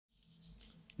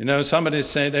You know, somebody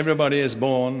said everybody is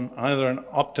born either an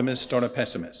optimist or a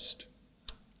pessimist.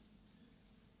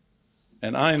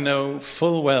 And I know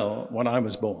full well when I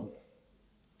was born.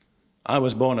 I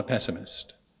was born a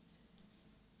pessimist.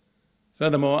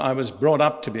 Furthermore, I was brought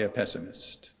up to be a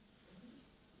pessimist.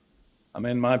 I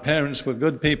mean, my parents were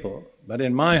good people, but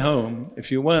in my home,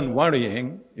 if you weren't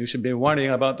worrying, you should be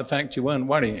worrying about the fact you weren't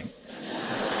worrying.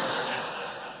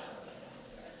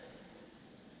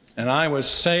 And I was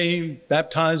saved,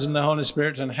 baptized in the Holy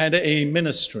Spirit, and had a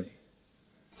ministry.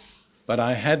 But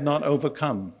I had not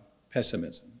overcome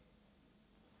pessimism.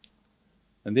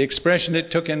 And the expression it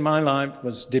took in my life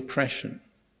was depression.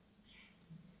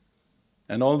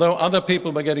 And although other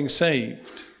people were getting saved,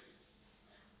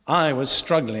 I was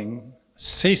struggling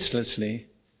ceaselessly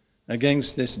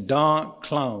against this dark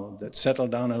cloud that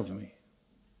settled down over me.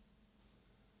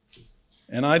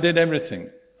 And I did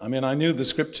everything. I mean, I knew the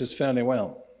scriptures fairly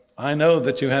well. I know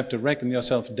that you have to reckon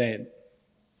yourself dead.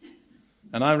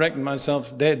 And I reckoned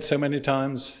myself dead so many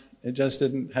times, it just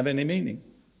didn't have any meaning.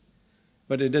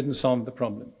 But it didn't solve the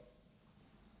problem.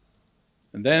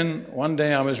 And then one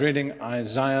day I was reading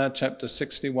Isaiah chapter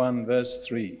 61, verse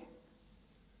 3.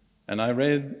 And I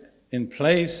read, in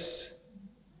place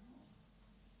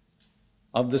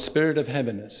of the spirit of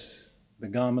heaviness, the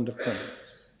garment of praise.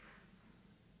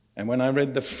 And when I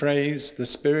read the phrase, the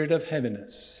spirit of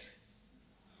heaviness,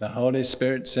 the Holy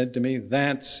Spirit said to me,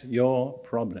 that's your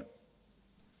problem.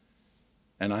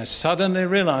 And I suddenly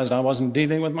realized I wasn't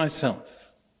dealing with myself.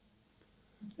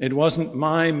 It wasn't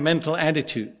my mental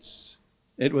attitudes.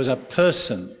 It was a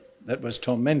person that was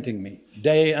tormenting me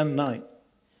day and night.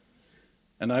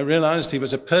 And I realized he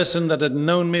was a person that had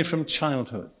known me from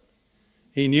childhood.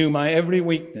 He knew my every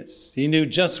weakness. He knew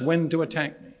just when to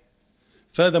attack me.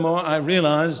 Furthermore, I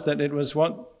realized that it was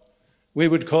what we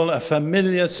would call a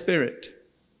familiar spirit.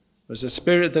 It was a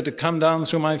spirit that had come down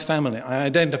through my family. I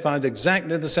identified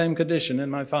exactly the same condition in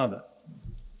my father.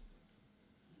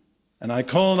 And I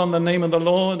called on the name of the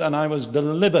Lord, and I was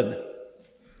delivered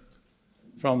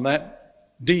from that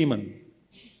demon.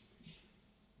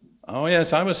 Oh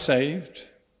yes, I was saved.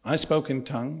 I spoke in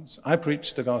tongues. I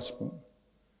preached the gospel.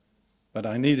 But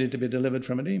I needed to be delivered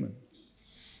from a demon.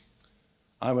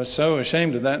 I was so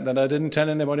ashamed of that I didn't tell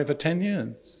anybody for 10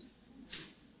 years.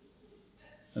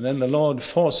 And then the Lord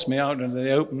forced me out into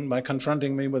the open by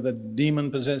confronting me with a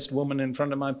demon-possessed woman in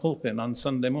front of my pulpit on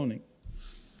Sunday morning.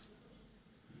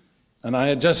 And I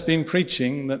had just been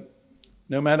preaching that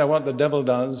no matter what the devil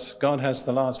does, God has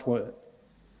the last word.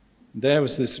 There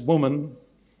was this woman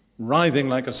writhing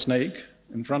like a snake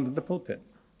in front of the pulpit.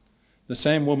 The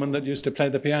same woman that used to play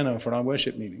the piano for our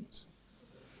worship meetings.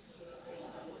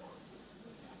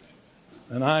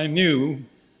 And I knew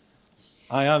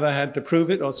I either had to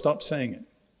prove it or stop saying it.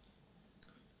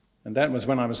 And that was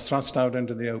when I was thrust out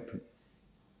into the open.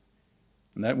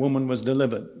 And that woman was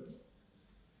delivered.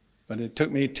 But it took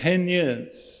me 10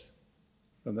 years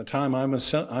from the time I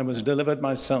was delivered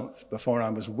myself before I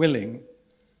was willing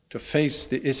to face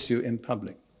the issue in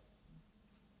public.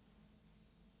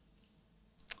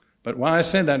 But why I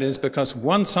say that is because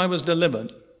once I was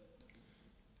delivered,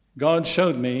 God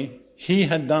showed me He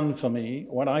had done for me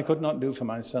what I could not do for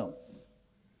myself.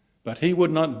 But He would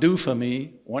not do for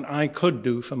me what I could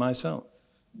do for myself.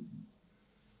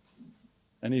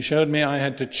 And He showed me I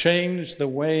had to change the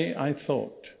way I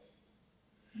thought.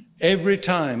 Every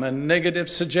time a negative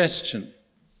suggestion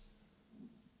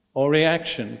or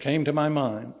reaction came to my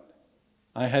mind,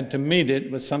 I had to meet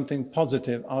it with something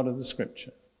positive out of the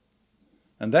Scripture.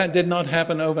 And that did not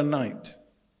happen overnight.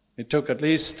 It took at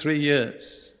least 3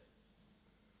 years.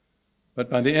 But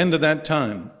by the end of that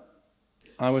time,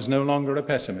 I was no longer a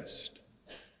pessimist.